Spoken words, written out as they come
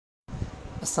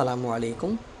அஸ்ஸலாமு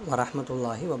அலைக்கும்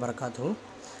வரஹ்மத்துல்லாஹி வபரகாத்துஹு.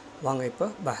 வாங்க இப்போ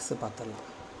பஹ்ஸ் பார்த்துடலாம்.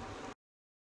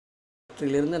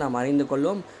 இதிலிருந்து நாம் அறிந்து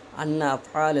கொள்வோம் அன்ன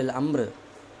அஃஆல்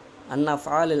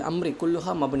அம்ரி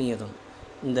குல்லுஹா மப்னியத்துன்.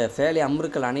 இந்த ஃபேலை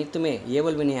அம்ருக்கள் அனைத்துமே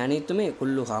ஏவல் வினை அனைத்துமே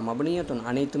குல்லுஹா மப்னியத்துன்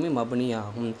அனைத்துமே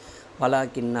மப்னியாகும்.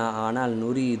 வலாக்கின்னா ஆனால்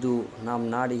நுரீது நாம்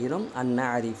நாடுகிறோம்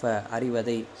அரிஃப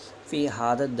அறிவதை ஃபி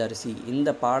ஹாதத் தர்சி இந்த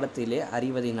பாடத்திலே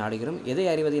அறிவதை நாடுகிறோம். எதை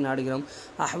அறிவதை நாடுகிறோம்?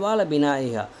 அஹ்வால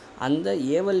பினாயிஹா அந்த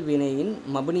ஏவல் வினையின்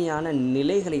மப்னியான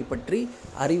நிலைகளை பற்றி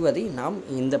அறிவதை நாம்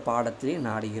இந்த பாடத்திலே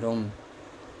நாடுகிறோம்.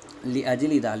 லி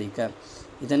அஜிலி தாலிக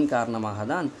இதன் காரணமாக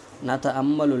தான்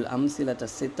நதஅம்மலுல் அம்சிலத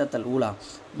சித்தத்தல் ஊலா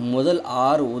முதல்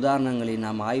 6 உதாரணங்களை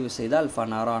நாம் ஆய்வு செய்தால்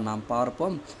ஃபனரா நாம்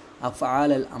பார்ப்போம்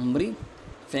அஃஆல் அம்ரி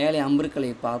ஃபேலை அம்ருக்களை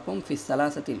பார்ப்போம் ஃபி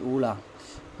ஸலாசத்தில் ஊலா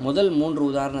முதல் 3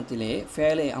 உதாரணத்திலே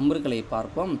ஃபேலை அம்ருக்களை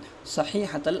பார்ப்போம்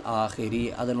சஹீஹத்தல் ஆஹிரி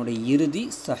அதனுடைய இறுதி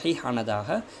சஹீஹானதாக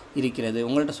இருக்கிறது.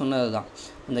 உங்கள்கிட்ட சொன்னது தான்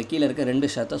அந்த கீழே இருக்க 2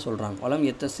 ஷர்த்தை சொல்கிறாங்க. வலம்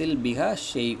எத்தசில் பிஹா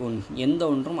ஷெய்உன் எந்த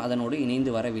ஒன்றும் அதனோடு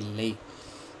இணைந்து வரவில்லை.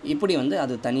 இப்படி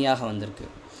அது தனியாக வந்திருக்கு.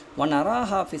 ஒன்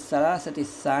அராஹா ஃபி ஸலாசத்தி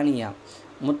சானியா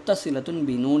முத்தசிலத்துன்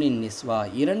பி நூனின் நிஸ்வா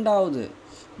இரண்டாவது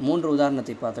 3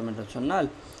 உதாரணத்தை பார்த்தோம் என்று சொன்னால்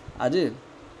அது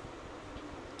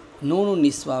நூனு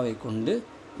நிஸ்வாவை கொண்டு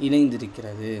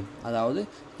இணைந்திருக்கிறது. அதாவது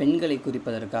பெண்களை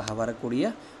குறிப்பதற்காக வரக்கூடிய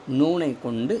நூனை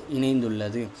கொண்டு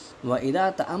இணைந்துள்ளது. வ இதா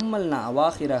தஅம்மல்னா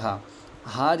அவாஹிரஹா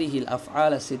ஹாதிஹில்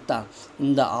அஃஆல சித்தா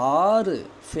இந்த 6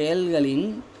 ஃபேல்களின்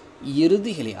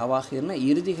இறுதிகளை அவாஹிர்னா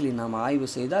இறுதிகளை நாம் ஆய்வு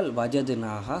செய்தால்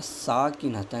வஜதுனாக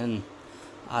சாக்கினத்தன்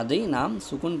அதை நாம்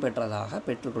சுகுன் பெற்றதாக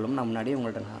பெற்றுக்கொள்ளும். நான் முன்னாடியே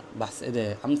உங்கள்கிட்ட இது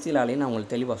அம்சிலாலே நான்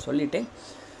உங்களுக்கு தெளிவாக சொல்லிட்டேன்.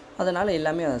 அதனால்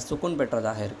எல்லாமே சுகுன்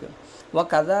பெற்றதாக இருக்குது. வ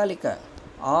கதாலிக்க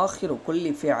ஆஹிரு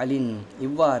குல்லி ஃபிஅலின்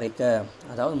இவ்வாறைக்க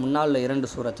அதாவது முன்னால் 2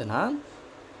 சூரத்துனா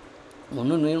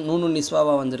ஒன்று நூனு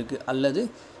நிஸ்வாவா வந்திருக்கு அல்லது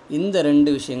இந்த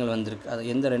 2 விஷயங்கள் வந்திருக்கு. அது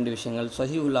எந்த 2 விஷயங்கள்?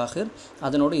 சஹீஹுல் ஆஹிர்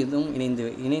அதனோடு எதுவும்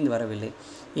இணைந்து வரவில்லை.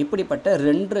 இப்படிப்பட்ட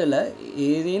 2ல்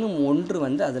ஏதேனும் ஒன்று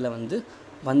அதில்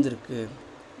வந்திருக்கு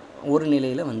ஒரு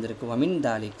நிலையில் வந்திருக்கு. வமின்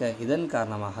தாலிக்க இதன்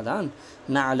காரணமாக தான்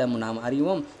நஅலமு நாம்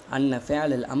அறிவோம் அன்ன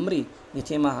ஃபேலல் அம்ரி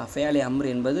நிச்சயமாக ஃபேலை அம்ரி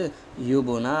என்பது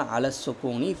யூபுனா அல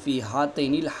சுக்கூனி ஃபி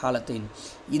ஹாத்தைனில் ஹாலத்தைன்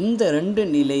இந்த 2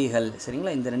 நிலைகள்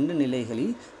சரிங்களா. இந்த 2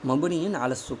 நிலைகளில் மபுனியின்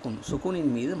அல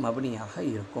சுக்கூனின் மீது மபுனியாக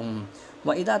இருக்கும்.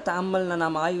 வ இதா தஅம்மல்னா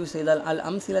நாம் ஆய்வு செய்தால் அல்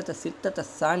அம்சிலத்த சித்தத்த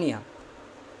சானியா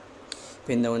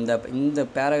இப்போ இந்த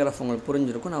பேராகிராஃப் உங்களுக்கு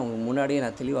புரிஞ்சிருக்கும். நான் உங்களுக்கு முன்னாடியே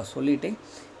தெளிவாக சொல்லிட்டேன்.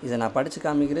 இதை நான் படித்து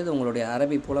காமிக்கிறது உங்களுடைய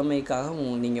அரபி புலமைக்காக.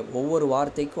 நீங்கள் ஒவ்வொரு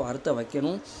வார்த்தைக்கும் அர்த்தம்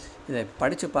வைக்கணும். இதை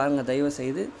படித்து பாருங்கள். தயவு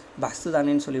செய்து பஸ்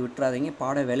தானேன்னு சொல்லி விட்டுறாதீங்க.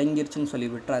 பாடம் விளங்கிருச்சுன்னு சொல்லி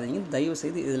விட்டுறாதீங்க. தயவு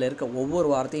செய்து இதில் இருக்க ஒவ்வொரு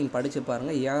வார்த்தையும் படித்து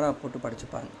பாருங்கள். ஏரா போட்டு படித்து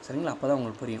பாருங்கள் சரிங்களா. அப்போ தான்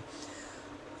உங்களுக்கு புரியும்.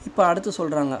 இப்போ அடுத்து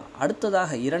சொல்கிறாங்க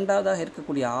அடுத்ததாக 2வதாக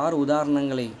இருக்கக்கூடிய 6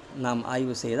 உதாரணங்களை நாம்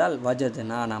ஆய்வு செய்தால்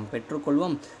வஜதுனா நாம்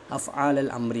பெற்றுக்கொள்வோம்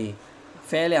அஃஆல் அம்ரி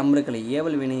ஃபேலை அம்ருக்களை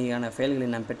ஏவல் வினையான ஃபேல்களை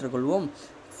நாம் பெற்றுக்கொள்வோம்.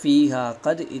 ஃபீஹா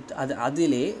கது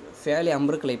அதிலே ஃபேலை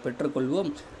அம்ருக்களை பெற்றுக்கொள்வோம்.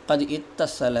 கது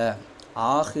இத்தசல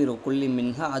ஆஹிரு குல்லி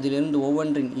மின்ஹா அதிலிருந்து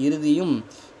ஒவ்வொன்றின் இறுதியும்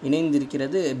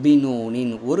இணைந்திருக்கிறது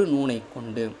பினூனின் ஒரு நூனை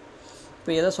கொண்டு.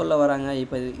 இப்போ எதை சொல்ல வராங்க?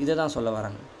 இப்போ இதை தான் சொல்ல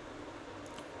வராங்க.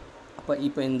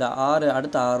 இப்போ இந்த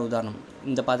அடுத்த 6 உதாரணம்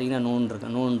இந்த பார்த்தீங்கன்னா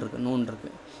நூன்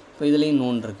இருக்குது. இப்போ இதுலேயும்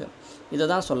நூன் இருக்குது. இதை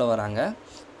தான் சொல்ல வராங்க.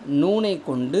 நூனை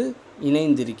கொண்டு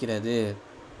இணைந்திருக்கிறது.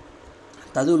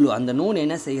 ததுல்லு அந்த நூன்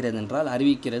என்ன செய்கிறது என்றால்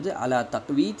அறிவிக்கிறது அலா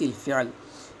தக்வீத்தில்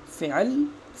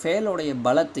ஃபேலுடைய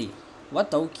பலத்தை வ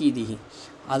தௌக்கீதிஹி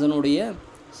அதனுடைய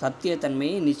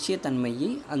சத்தியத்தன்மையை நிச்சயத்தன்மையை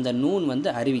அந்த நூன்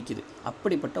அறிவிக்குது.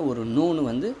 அப்படிப்பட்ட ஒரு நூன்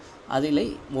அதில்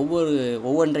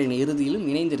ஒவ்வொன்றின் இறுதியிலும்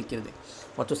இணைந்திருக்கிறது.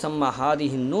 ஒத்துசம்மா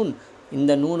ஹாதிஹின் நூன்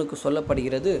இந்த நூனுக்கு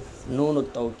சொல்லப்படுகிறது நூனு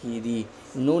தௌக்கீதி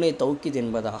நூனை தௌக்கீத்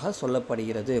என்பதாக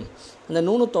சொல்லப்படுகிறது. அந்த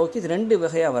நூனு தௌக்கீத் 2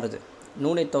 வகையாக வருது.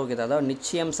 நூனை தௌக்கீத் அதாவது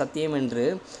நிச்சயம் சத்தியம் என்று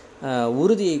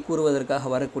உறுதியை கூறுவதற்காக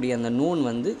வரக்கூடிய அந்த நூன்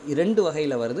 2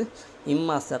 வகையில் வருது.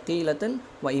 இம்மா சகீலத்தன்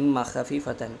வ இம்மா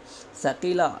ஹஃபீஃபத்தன்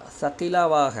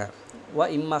சகீலாவாக வ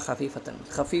இம்மா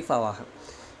ஹஃபீஃபாவாக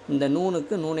இந்த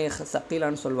நூனுக்கு நூனே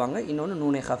சக்கீலான்னு சொல்லுவாங்க. இன்னொன்று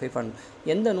நூனே ஹஃபீஃபான்.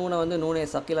 எந்த நூனை நூனே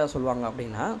சக்கீலா சொல்லுவாங்க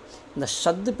அப்படின்னா இந்த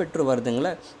ஷத்து பெற்று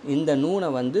வருதுங்களே இந்த நூனை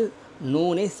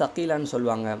நூனே சக்கீலான்னு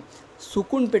சொல்லுவாங்க.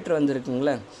 சுக்குன் பெற்று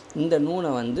வந்திருக்குங்களே இந்த நூனை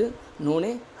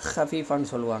நூனே ஹஃபீஃபான்னு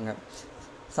சொல்லுவாங்க.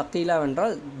 சக்கீலா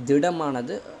வென்றால்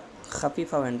திடமானது,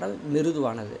 ஹஃபீஃபா வென்றால்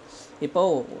மிருதுவானது.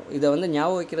 இப்போது இதை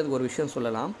ஞாபகம் வைக்கிறதுக்கு ஒரு விஷயம்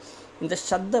சொல்லலாம். இந்த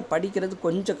ஷத்தை படிக்கிறது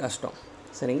கொஞ்சம் கஷ்டம்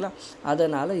சரிங்களா.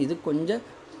 அதனால் இது கொஞ்சம்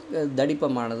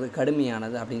தடிப்பமானது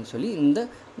கடுமையானது அப்படின்னு சொல்லி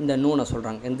இந்த நூனை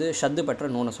சொல்கிறாங்க. இந்த ஷத்து பெற்ற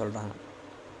நூனை சொல்கிறாங்க.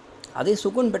 அதே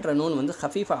சுகுன் பெற்ற நூன் வந்து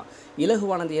ஹஃபீஃபா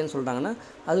இலகுவானது ஏன்னு சொல்கிறாங்கன்னா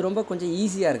அது ரொம்ப கொஞ்சம்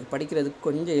ஈஸியாக இருக்குது, படிக்கிறதுக்கு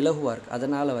கொஞ்சம் இலகுவாக இருக்குது,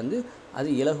 அதனால் வந்து அது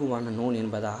இலகுவான நூன்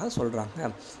என்பதாக சொல்கிறாங்க.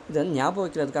 இதை வந்து ஞாபகம்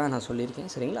வைக்கிறதுக்காக நான்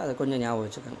சொல்லியிருக்கேன், சரிங்களா? அதை கொஞ்சம் ஞாபகம்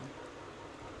வச்சுக்கோங்க.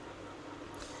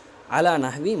 அலா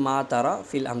நஹ்வி மா தரா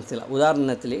ஃபில் அம்சிலா,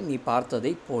 உதாரணத்திலே நீ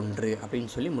பார்த்ததை போன்று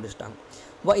அப்படின்னு சொல்லி முடிச்சிட்டாங்க.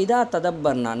 வ இதா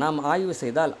ததப்பர்னா, நாம் ஆய்வு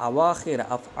செய்தால் அவாஹிர்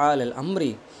அஃஆல் அல் அம்ரி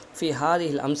ஃபி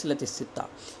ஹாதிஹில் அம்சிலத்தி சித்தா,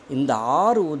 இந்த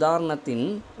 6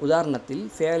 உதாரணத்தில்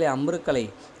ஃபேலே அம்ருக்களை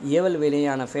ஏவல்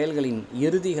வினையான ஃபேல்களின்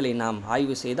இறுதிகளை நாம்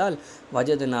ஆய்வு செய்தால்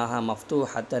வஜதுனாக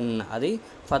மஃப்தூஹத்தன், அதை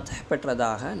ஃபத்ஹ்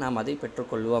பெற்றதாக நாம் அதை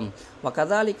பெற்றுக்கொள்வோம்.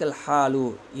 வகதாலிக்கல் ஹாலு,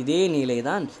 இதே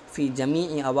நிலைதான் ஃபி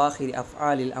ஜமீஇ அவாஹிர்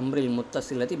அஃஆலில் அம்ரில்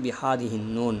முத்தசிலத்தி பிஹாதிஹின்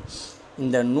நூன்,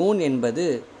 இந்த நூன் என்பது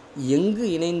எங்கு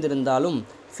இணைந்திருந்தாலும்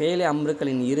ஃபேலே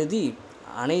அம்ருக்களின் இறுதி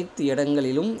அனைத்து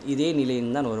இடங்களிலும் இதே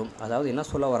நிலையில்தான் வரும். அதாவது என்ன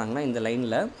சொல்ல வராங்கன்னா, இந்த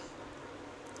லைனில்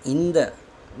இந்த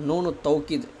நூனு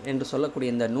தௌக்கீத் என்று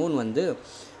சொல்லக்கூடிய இந்த நூன் வந்து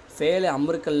ஃபேலே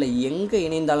அம்ருக்களில் எங்கே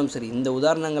இணைந்தாலும் சரி, இந்த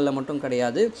உதாரணங்களில் மட்டும்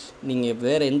கிடையாது, நீங்கள்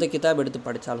வேறு எந்த கிதாப் எடுத்து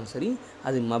படித்தாலும் சரி,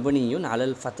 அது மபனியுன்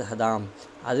அலல் ஃபத்ஹதாம்,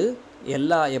 அது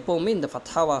எப்போவுமே இந்த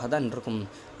ஃபத்ஹாவாக தான் இருக்கும்.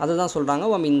 அதை தான் சொல்கிறாங்க.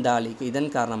 வமிந்தாலிக்கு, இதன்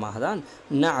காரணமாக தான்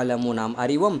நஅலமு, நாம்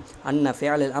அறிவோம், அன்ன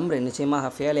ஃபேலல் அம்ரு,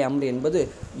 நிச்சயமாக ஃபேலே அம்ரு என்பது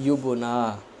யுபுனா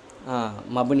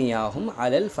மபனியாகும்,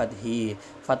 அலல் ஃபத்ஹி,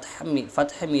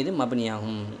 ஃபத்ஹ மீது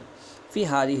மபனியாகும், ஃபி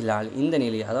ஹாதிஹில் ஹால், இந்த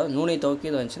நிலை, அதாவது நூனை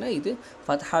தௌக்கீத் வந்துச்சுன்னா இது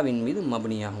ஃபத்ஹாவின் மீது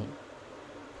மபனியாகும்.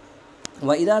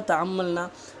 வ இதா தஅம்மல்னா,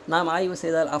 நாம் ஆய்வு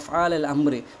செய்தால் அஃஆல் அல்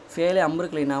அம்ரு, ஃபேலே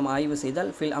அம்ருக்களை நாம் ஆய்வு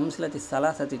செய்தால் ஃபில் அம்சிலத்தி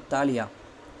ஸலாஸத்தி தாலியா,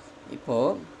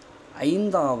 இப்போது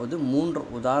 5வது 3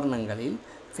 உதாரணங்களில்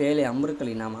ஃபேலே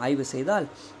அம்ருக்களை நாம் ஆய்வு செய்தால்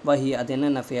வஹி, அது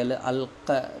என்னென்ன ஃபேலு,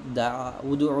 அல்க த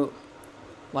உதுஉ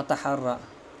வதஹர்ரா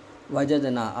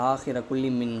வஜதனா ஆஹிர குல்லி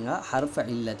மின்ஹா ஹர்ஃப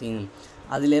இல்லத்தின்,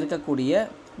 அதில் இருக்கக்கூடிய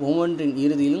ஒவ்வொன்றின்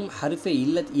இறுதியிலும் ஹர்ஃபே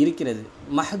இல்லத் இருக்கிறது,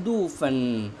 மஹ்தூஃபன்,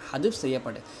 ஹதுஃப்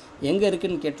செய்யப்பட்ட, எங்கே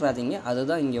இருக்குதுன்னு கேட்டுறாதீங்க,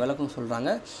 அதுதான் இங்கே விளக்கம் சொல்கிறாங்க.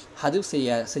 ஹதுஃப்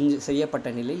செய்யப்பட்ட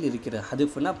நிலையில் இருக்கிறது,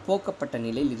 ஹதுஃப்னா போக்கப்பட்ட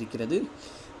நிலையில் இருக்கிறது.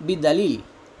 பி தலீல்,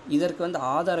 இதற்கு வந்து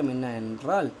ஆதாரம் என்ன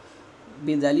என்றால்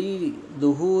பி தலீல்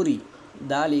துஹூரி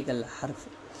தாலிகல் ஹர்ஃப்,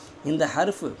 இந்த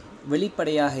ஹர்ஃப்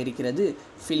வெளிப்படையாக இருக்கிறது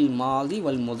ஃபில் மாதி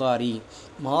வல் முதாரி,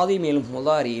 மாதி மேலும்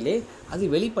முதாரியிலே அது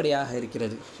வெளிப்படையாக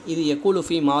இருக்கிறது. இது யகூலு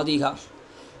ஃபி மாதிஹா,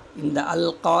 இந்த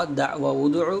அல்கா த வ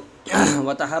உதுஉ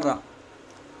வ தஹர்ரா,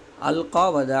 அல்கா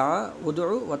வ தா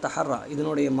உதுஉ வ தஹர்ரா,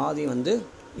 இதனுடைய மாதி வந்து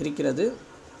இருக்கிறது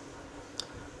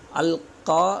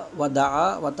அல்கா வ தா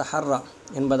வ தஹர்ரா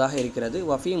என்பதாக இருக்கிறது.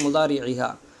 வஃபி முதாரிஹா,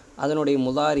 அதனுடைய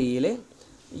முதாரியிலே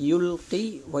யுல்கி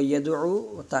வ யதுஉ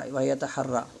வ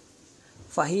யதஹர்ரா,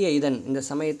 ஃபஹிய, இதன் இந்த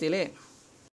சமயத்திலே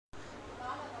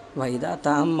வைதா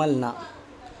தஅம்மல்னா,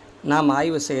 நாம்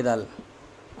ஆய்வு செய்தால்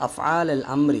அஃஆல் அல்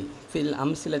அம்ரி ஃபில்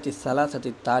அம்சிலத்தி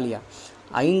ஸலாஸத்தி தாலியா,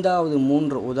 5வது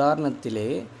 3 உதாரணத்திலே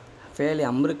ஃபேலே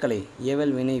அம்ருக்களை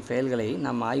ஏவல் வினை ஃபேல்களை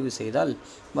நாம் ஆய்வு செய்தால்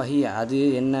வஹிய, அது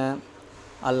என்ன,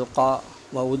 அல்கா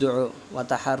வ உதுஉ வ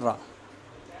தஹர்ரா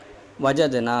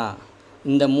வஜதுனா,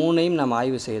 இந்த 3ஐயும் நாம்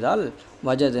ஆய்வு செய்தால்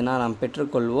வஜதுனா நாம்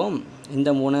பெற்றுக்கொள்வோம்,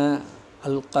 இந்த 3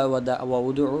 அல்கா வ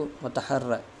உதுஉ வ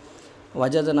தஹர்ர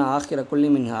வஜதுனா ஆஹிர குல்லி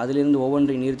மின்ஹா, அதிலிருந்து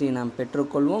ஒவ்வொன்றின் இறுதியை நாம்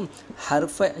பெற்றுக்கொள்வோம்,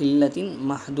 ஹர்ஃப இல்லத்தின்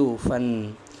மஹ்தூஃபன்,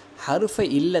 ஹர்ஃப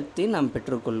இல்லத்தை நாம்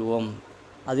பெற்றுக்கொள்வோம்,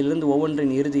 அதிலிருந்து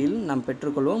ஒவ்வொன்றின் இறுதியில் நாம்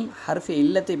பெற்றுக்கொள்வோம், ஹர்ஃப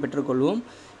இல்லத்தை பெற்றுக்கொள்வோம்.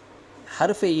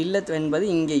 ஹர்ஃப இல்லத் என்பது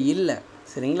இங்கே இல்லை,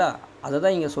 சரிங்களா? அதை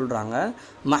தான் இங்கே சொல்கிறாங்க,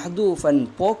 மஹ்தூஃபன்,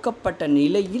 போக்கப்பட்ட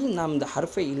நிலையில் நாம் இந்த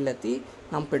ஹர்ஃப இல்லத்தை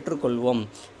நாம் பெற்றுக்கொள்வோம்.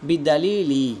 பி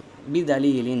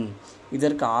தலீலின்,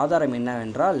 இதற்கு ஆதாரம்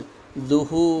என்னவென்றால்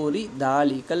துஹூரி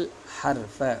தாலிகல்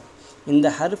ஹர்ஃப, இந்த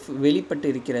ஹர்ஃப் வெளிப்பட்டு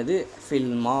இருக்கிறது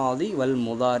ஃபில் மாதி வல்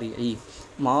முதாரிஇ,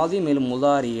 மாதி மேலும்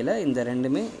முதாரியில் இந்த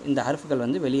ரெண்டுமே இந்த ஹர்ஃப்கள்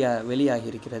வந்து வெளியாகி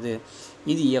இருக்கிறது.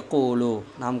 இது யகூலு,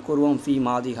 நாம் கூறுவோம் ஃபி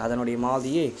மாதி, அதனுடைய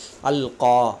மாதியே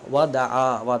அல்கா வ தஆ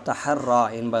வ தஹர்ரா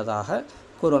என்பதாக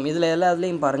கூறுவோம். இதில்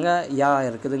எல்லாத்துலேயும் பாருங்கள் யா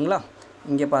இருக்குதுங்களா,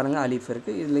 இங்கே பாருங்கள் அலிஃப்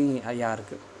இருக்குது, இதுலேயும் யா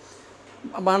இருக்குது.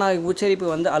 ஆனால் உச்சரிப்பு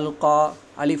வந்து அல்கா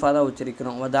அலிஃபாக தான்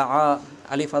உச்சரிக்கிறோம், வ தஆ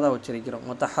அலிஃபாக தான் உச்சரிக்கிறோம்,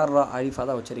 வ தஹர்ரா அலிஃபாக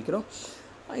தான் உச்சரிக்கிறோம்.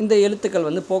 இந்த எழுத்துக்கள்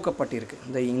வந்து போக்கப்பட்டிருக்கு,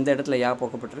 இந்த இடத்துல யா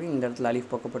போக்கப்பட்டிருக்கு, இந்த இடத்துல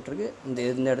அலிஃப் போக்கப்பட்டிருக்கு,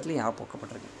 இந்த இடத்துல யா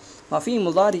போக்கப்பட்டிருக்கு. வஃபி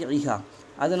முதாரிஇஹா,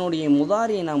 அதனுடைய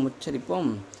முதாரியை நாம் உச்சரிப்போம்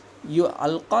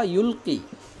அல்கா யுல்கி,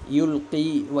 யுல்கி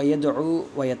வ யதுஉ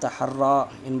வ யதஹர்ரா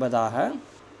என்பதாக.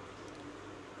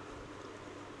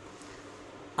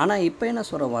 ஆனால் இப்போ என்ன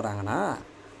சொல்ல வராங்கன்னா,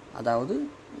 அதாவது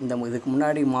இதுக்கு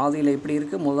முன்னாடி மாதியில் இப்படி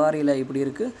இருக்குது, முதாரியில் இப்படி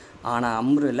இருக்குது, ஆனால்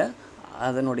அம்ரில்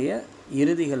அதனுடைய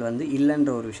இறுதிகள் வந்து இல்லைன்ற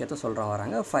ஒரு விஷயத்த சொல்கிற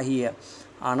வராங்க. ஃபஹிய,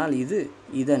 ஆனால்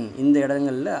இந்த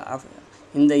இடங்களில்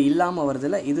இந்த இல்லாமல்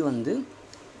வருதில் இது வந்து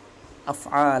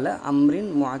அஃஆல அம்ரின்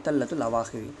முஅத்தல்லத்துல்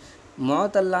அவாஹிரி,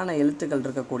 முஅத்தல்லான எழுத்துக்கள்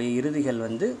இருக்கக்கூடிய இறுதிகள்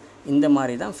வந்து இந்த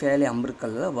மாதிரி தான் ஃபேலி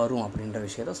அம்ருக்களில் வரும் அப்படின்ற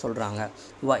விஷயத்த சொல்கிறாங்க.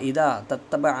 வ இதா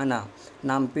தத்தபஅனா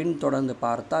நாம் பின்தொடர்ந்து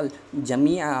பார்த்தால்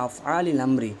ஜமீஅ அஃஆலில்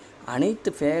அம்ரி அனைத்து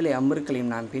ஃபேலி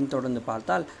அம்ருக்களையும் நாம் பின்தொடர்ந்து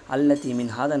பார்த்தால் அல்லதி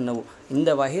மின் ஹாதன் நவ் இந்த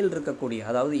வகையில் இருக்கக்கூடிய,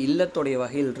 அதாவது இல்லத்துடைய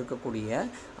வகையில் இருக்கக்கூடிய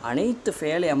அனைத்து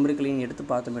ஃபேலி அம்ருக்களையும் எடுத்து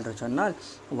பார்த்தோம் என்று சொன்னால்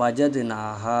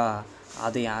வஜதுனாஹா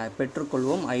அதை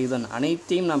பெற்றுக்கொள்வோம். ஐதன்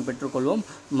அனைத்தையும் நாம் பெற்றுக்கொள்வோம்.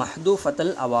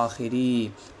 மஹ்தூஃபத்தல் அவாஹிரி,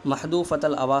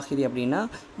 மஹ்தூஃபத்தல் அவாஹிரி அப்படின்னா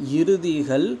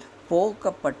இறுதிகள்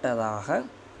போக்கப்பட்டதாக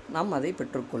நாம் அதை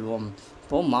பெற்றுக்கொள்வோம்.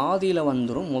 இப்போது மாதியில்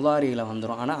வந்துடும், முதாரியில்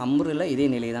வந்துடும். ஆனால் அம்ரில் இதே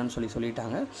நிலை தான்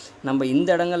சொல்லிட்டாங்க. நம்ம இந்த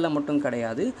இடங்களில் மட்டும்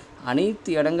கிடையாது,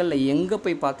 அனைத்து இடங்களில் எங்கே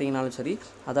போய் பார்த்தீங்கன்னாலும் சரி,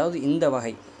 அதாவது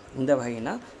இந்த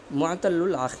வகைனா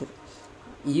முஅத்தல்லுல் ஆஹிர்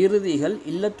இறுதிகள்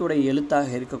இல்லத்துடைய எழுத்தாக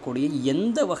இருக்கக்கூடிய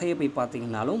எந்த வகையை போய்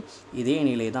பார்த்தீங்கன்னாலும் இதே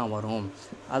நிலை தான் வரும்.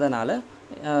 அதனால்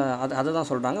அதை தான்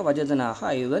சொல்கிறாங்க. வஜதனாக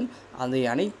ஐதன் அதை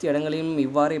அனைத்து இடங்களையும்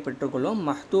இவ்வாறே பெற்றுக்கொள்வோம்.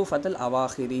 மஹ்தூஃபத்தல்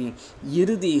அவாஹிரி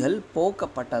இறுதிகள்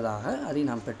போக்கப்பட்டதாக அதை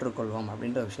நாம் பெற்றுக்கொள்வோம்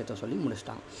அப்படின்ற விஷயத்த சொல்லி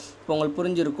முடிச்சிட்டாங்க. இப்போ உங்களுக்கு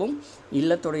புரிஞ்சிருக்கும்,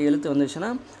 இல்லத்துடைய எழுத்து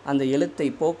வந்துச்சுன்னா அந்த எழுத்தை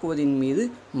போக்குவதின் மீது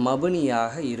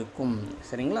மபனியாக இருக்கும்.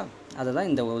 சரிங்களா? அதை தான்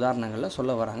இந்த உதாரணங்களில்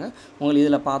சொல்ல வராங்க. உங்களுக்கு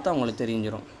இதில் பார்த்தா உங்களுக்கு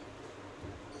தெரிஞ்சிடும்.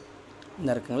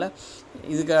 இந்த இருக்குங்களா,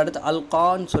 இதுக்கு அடுத்து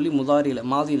அல்கான்னு சொல்லி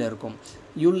மாதியில் இருக்கும்,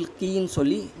 யுல்கீன்னு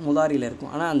சொல்லி முதாரியில்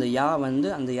இருக்கும். ஆனால் அந்த யா வந்து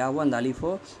அந்த யாவோ அந்த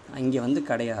அலிஃபோ இங்கே வந்து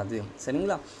கிடையாது.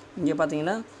 சரிங்களா? இங்கே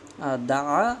பார்த்தீங்கன்னா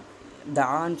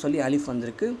தான்னு சொல்லி அலிஃப்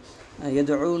வந்திருக்கு,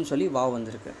 எதுன்னு சொல்லி வாவ்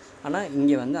வந்திருக்கு. ஆனால்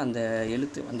இங்கே வந்து அந்த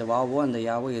எழுத்து அந்த வாவோ அந்த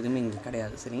யாவோ எதுவுமே இங்கே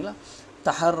கிடையாது. சரிங்களா?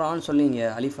 தஹர்ரான்னு சொல்லி இங்கே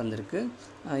அலிஃப் வந்திருக்கு,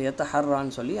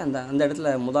 எத்தஹர்ரான்னு சொல்லி அந்த அந்த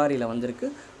இடத்துல முதாரியில் வந்திருக்கு.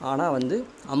 ஆனால் வந்து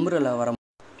அம்ரில் வர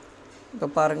இப்போ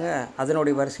பாருங்கள்,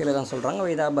 அதனுடைய வரிசையில் தான் சொல்கிறாங்க.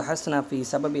 வைதா பஹஸ்னா ஃபி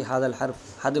சபபி ஹாதல்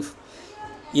ஹதுஃப்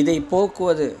இதை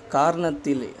போக்குவது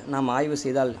காரணத்தில் நாம் ஆய்வு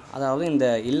செய்தால், அதாவது இந்த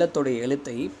இல்லத்துடைய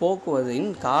எழுத்தை போக்குவதின்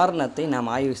காரணத்தை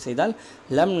நாம் ஆய்வு செய்தால்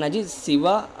லம் நஜித்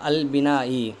சிவா அல்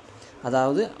பினாயி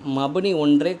அதாவது மபனி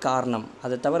ஒன்றே காரணம்,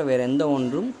 அதை தவிர வேறு எந்த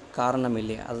ஒன்றும் காரணம்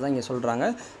இல்லை. அதுதான் இங்கே சொல்கிறாங்க.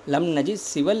 லம் நஜித்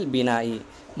சிவல் பினாயி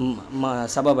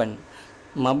சபபன்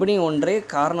மபனி ஒன்றே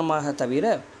காரணமாக தவிர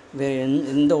வேறு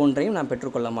எந்த ஒன்றையும் நாம்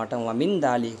பெற்றுக்கொள்ள மாட்டோம். மின்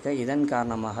தாலிக இதன்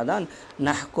காரணமாக தான்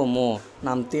நஹ்குமோ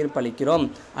நாம் தீர்ப்பளிக்கிறோம்.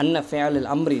 அன்ன ஃபேலில்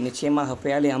அம்ரி நிச்சயமாக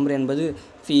ஃபேலி அம்ரி என்பது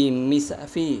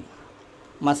ஃபி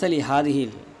மசலி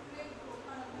ஹாதிஹில்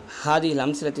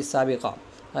அம்சிலத்தி சாபிகா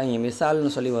இங்கே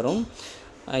மிசால்னு சொல்லி வரும்.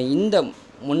 இந்த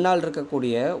முன்னால்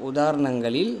இருக்கக்கூடிய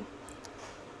உதாரணங்களில்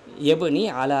எபனி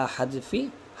அலா ஹத்ஃபி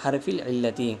ஹர்ஃபில்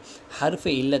இல்லத்தி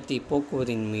ஹர்ஃபி இல்லத்தி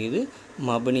போக்குவதின் மீது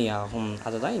மபனி ஆகும்.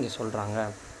 அதை தான் இங்கே சொல்கிறாங்க.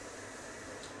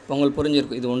 உங்களுக்கு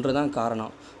புரிஞ்சிருக்கும், இது ஒன்று தான்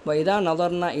காரணம். வைதா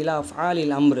நதர்னா இலா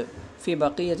ஃபாலில் அம்ரு ஃபி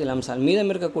பக்கியத்தில் அம்சால் மீதம்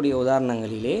இருக்கக்கூடிய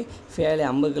உதாரணங்களிலே ஃபேலி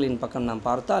அம்புகளின் பக்கம் நாம்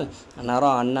பார்த்தால்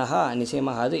நரா அன்னஹா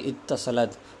நிச்சயமாக அது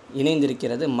இத்தசலத்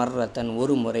இணைந்திருக்கிறது, மர்ரத்தன்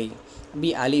ஒரு முறை, பி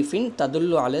அலிஃபின்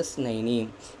ததுல்லு அலஸ் நைனி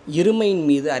இருமையின்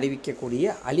மீது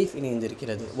அறிவிக்கக்கூடிய அலிஃப்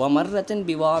இணைந்திருக்கிறது. வ மர்ரத்தன்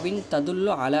பிவாவின்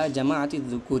ததுல்லு அலா ஜமாஅத்தி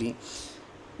துக்கூரி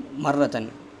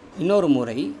மர்ரத்தன் இன்னொரு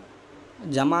முறை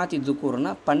ஜமாத்தி துக்கூர்னா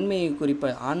பன்மையை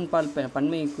ஆண்பால்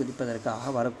பன்மையை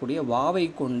குறிப்பதற்காக வரக்கூடிய வாவை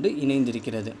கொண்டு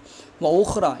இணைந்திருக்கிறது.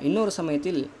 வௌஹ்ரா இன்னொரு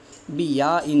சமயத்தில் பி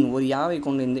யா இன் ஒரு யாவை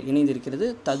கொண்டு இணைந்திருக்கிறது.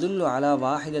 ததுல்லு அலா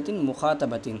வாஹிதத்தின்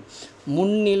முகாத்தபத்தின்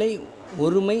முன்னிலை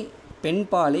ஒருமை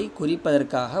பெண்பாலை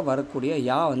குறிப்பதற்காக வரக்கூடிய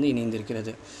யா வந்து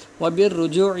இணைந்திருக்கிறது. வபிர்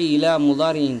ருஜூ இலா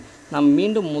முதாரின் நாம்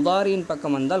மீண்டும் முதாரியின்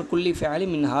பக்கம் வந்தால் குல்லி ஃபேலி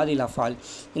மின் ஹாதில் அஃபால்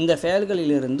இந்த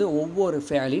ஃபேல்களிலிருந்து ஒவ்வொரு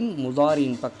ஃபேலின்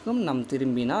முதாரியின் பக்கம் நாம்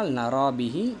திரும்பினால்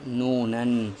நராபிஹி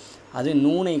நூனன் அது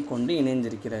நூனை கொண்டு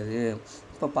இணைந்திருக்கிறது.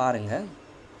 இப்போ பாருங்கள்,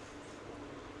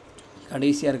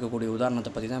 கடைசியாக இருக்கக்கூடிய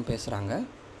உதாரணத்தை பற்றி தான் பேசுகிறாங்க.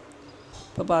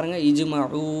 இப்போ பாருங்கள்,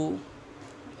 இஜ்மஉ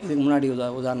இதுக்கு முன்னாடி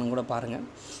உதாரணம் கூட பாருங்கள்.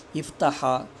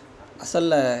 இஃப்தஹா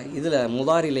அசலில் இதில்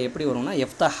முதாரியில் எப்படி வரும்னா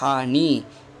எஃப்தஹானி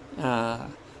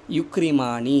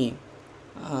யுக்ரிமானி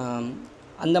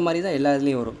அந்த மாதிரி தான் எல்லா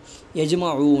இதுலேயும் வரும்.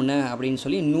 எஜ்மஊன அப்படின்னு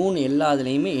சொல்லி நூன் எல்லா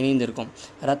இதுலேயுமே இணைந்திருக்கும்.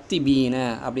 ரத்தி பீன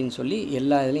அப்படின்னு சொல்லி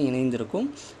எல்லா இதுலேயும் இணைந்திருக்கும்.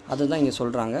 அதை தான் இங்கே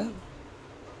சொல்கிறாங்க.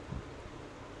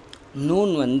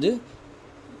 நூன் வந்து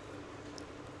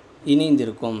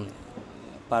இணைந்திருக்கும்.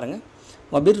 பாருங்கள்,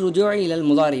 வபிர் ருஜூஇ இலல்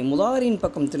முதாரியின்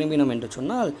பக்கம் திரும்பினோம் என்று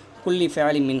சொன்னால் குல்லி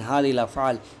ஃபேலி மின் ஹாதில்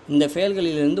அஃபால் இந்த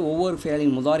ஃபேல்களிலிருந்து ஒவ்வொரு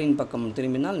ஃபேலின் முதாரின் பக்கம்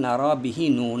திரும்பினால் நராபிஹி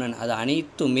நூனன் அது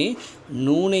அனைத்துமே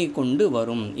நூனை கொண்டு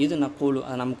வரும். இது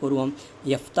நாம் கூறுவோம்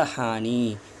எஃப்தஹானி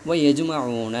வ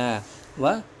எஜ்மஊன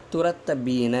வ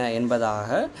துரத்தபீன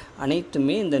என்பதாக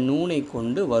அனைத்துமே இந்த நூனை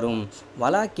கொண்டு வரும்.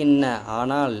 வலாக்கின்ன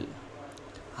ஆனால்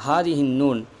ஹாதிஹின்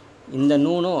நூன் இந்த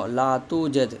நூனோ லா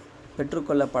தூஜத்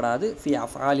பெற்றுக்கொள்ளப்படாது ஃபி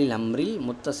அஃஆலில் அம்ரில்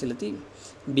முத்தசிலத்தி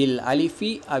பில் அலிஃபி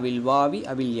அவில் வாவி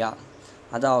அவில் யா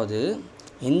அதாவது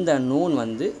இந்த நூன்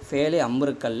வந்து ஃபேலே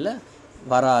அம்ருக்களில்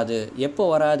வராது. எப்போ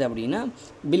வராது அப்படின்னா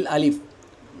பில் அலிஃப்,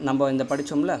 நம்ம இந்த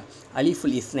படித்தோம்ல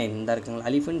அலிஃபுல் இஸ்னைன் இந்த இருக்குங்களா,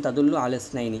 அலிஃபின் ததுல்லு அல்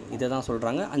இஸ்னைனி இதை தான்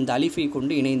சொல்கிறாங்க. அந்த அலிஃபை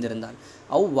கொண்டு இணைந்திருந்தால்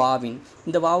அவ் வாவின்,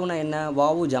 இந்த வாவுனா என்ன,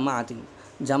 வாவு ஜமாஅத்தின்,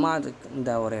 ஜமாஅத்து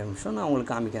இந்த ஒரு நிமிஷம் நான்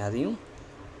உங்களுக்கு காமிக்கிறேன் அதையும்.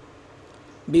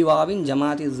 பி வாவின்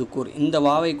ஜமாஅத்தி ஜுக்கூர், இந்த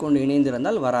வாவை கொண்டு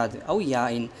இணைந்திருந்தால் வராது. அவ்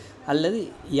யாயின் அல்லது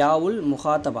யாவுல்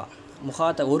முகாத்தபா,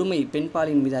 ஒருமை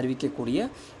பெண்பாலின் மீது அறிவிக்கக்கூடிய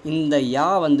இந்த யா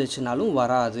வந்துச்சுனாலும்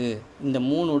வராது. இந்த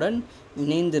மூணுடன்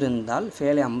இணைந்திருந்தால்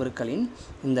ஃபேலே அம்ருக்களின்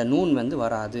இந்த நூன் வந்து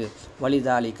வராது.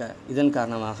 வலிதாலிக்க, இதன்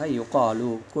காரணமாக யுகாலு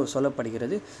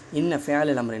சொல்லப்படுகிறது, இன்ன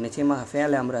ஃபேலே அம்ரு, நிச்சயமாக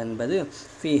ஃபேலே அம்ரு என்பது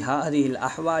ஃபி ஹாதிஹில்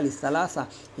அஹ்வாலி சலாசா,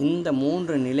 இந்த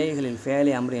 3 நிலைகளில்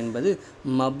ஃபேலே அம்ரு என்பது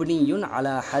மப்னியுன்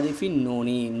அலா ஹதிஃபின்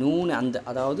நூனி, நூன் அந்த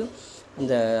அதாவது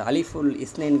அந்த அலிஃபுல்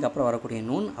இஸ்னைனுக்கு அப்புறம் வரக்கூடிய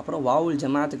நூன், அப்புறம் வாவுல்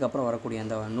ஜமாத்துக்கு அப்புறம் வரக்கூடிய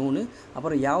அந்த நூனு,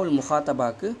 அப்புறம் யாவுல்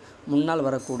முகாத்தபாக்கு முன்னால்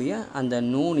வரக்கூடிய அந்த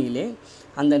நூனிலே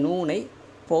அந்த நூனை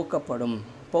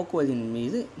போக்குவதின்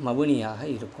மீது மபுனியாக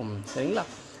இருக்கும். சரிங்களா,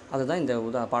 அதுதான் இந்த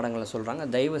பாடங்களை சொல்கிறாங்க.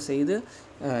 தயவு செய்து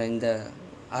இந்த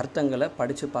அர்த்தங்களை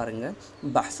படித்து பாருங்கள்,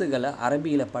 பஹ்ஸுகளை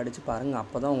அரபியில் படித்து பாருங்கள்.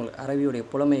 அப்போ தான் உங்களுக்கு அரபியுடைய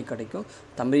புலமை கிடைக்கும்.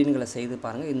 தம்ரீன்களை செய்து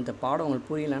பாருங்கள். இந்த பாடம்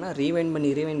உங்களுக்கு புரியலைன்னா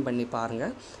ரீவைண்ட் பண்ணி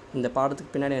பாருங்கள். இந்த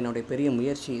பாடத்துக்கு பின்னாடி என்னுடைய பெரிய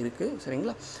முயற்சி இருக்குது.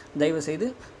 சரிங்களா, தயவு செய்து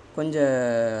கொஞ்சம்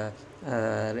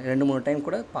 2-3 டைம்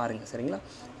கூட பாருங்கள். சரிங்களா,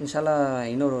 இன்ஷா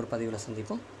அல்லாஹ் இன்னொரு பதிவில்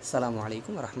சந்திப்போம். அஸ்ஸலாமு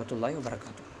அலைக்கும் வரஹ்மத்துல்லாஹி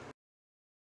வபரகாத்துஹு.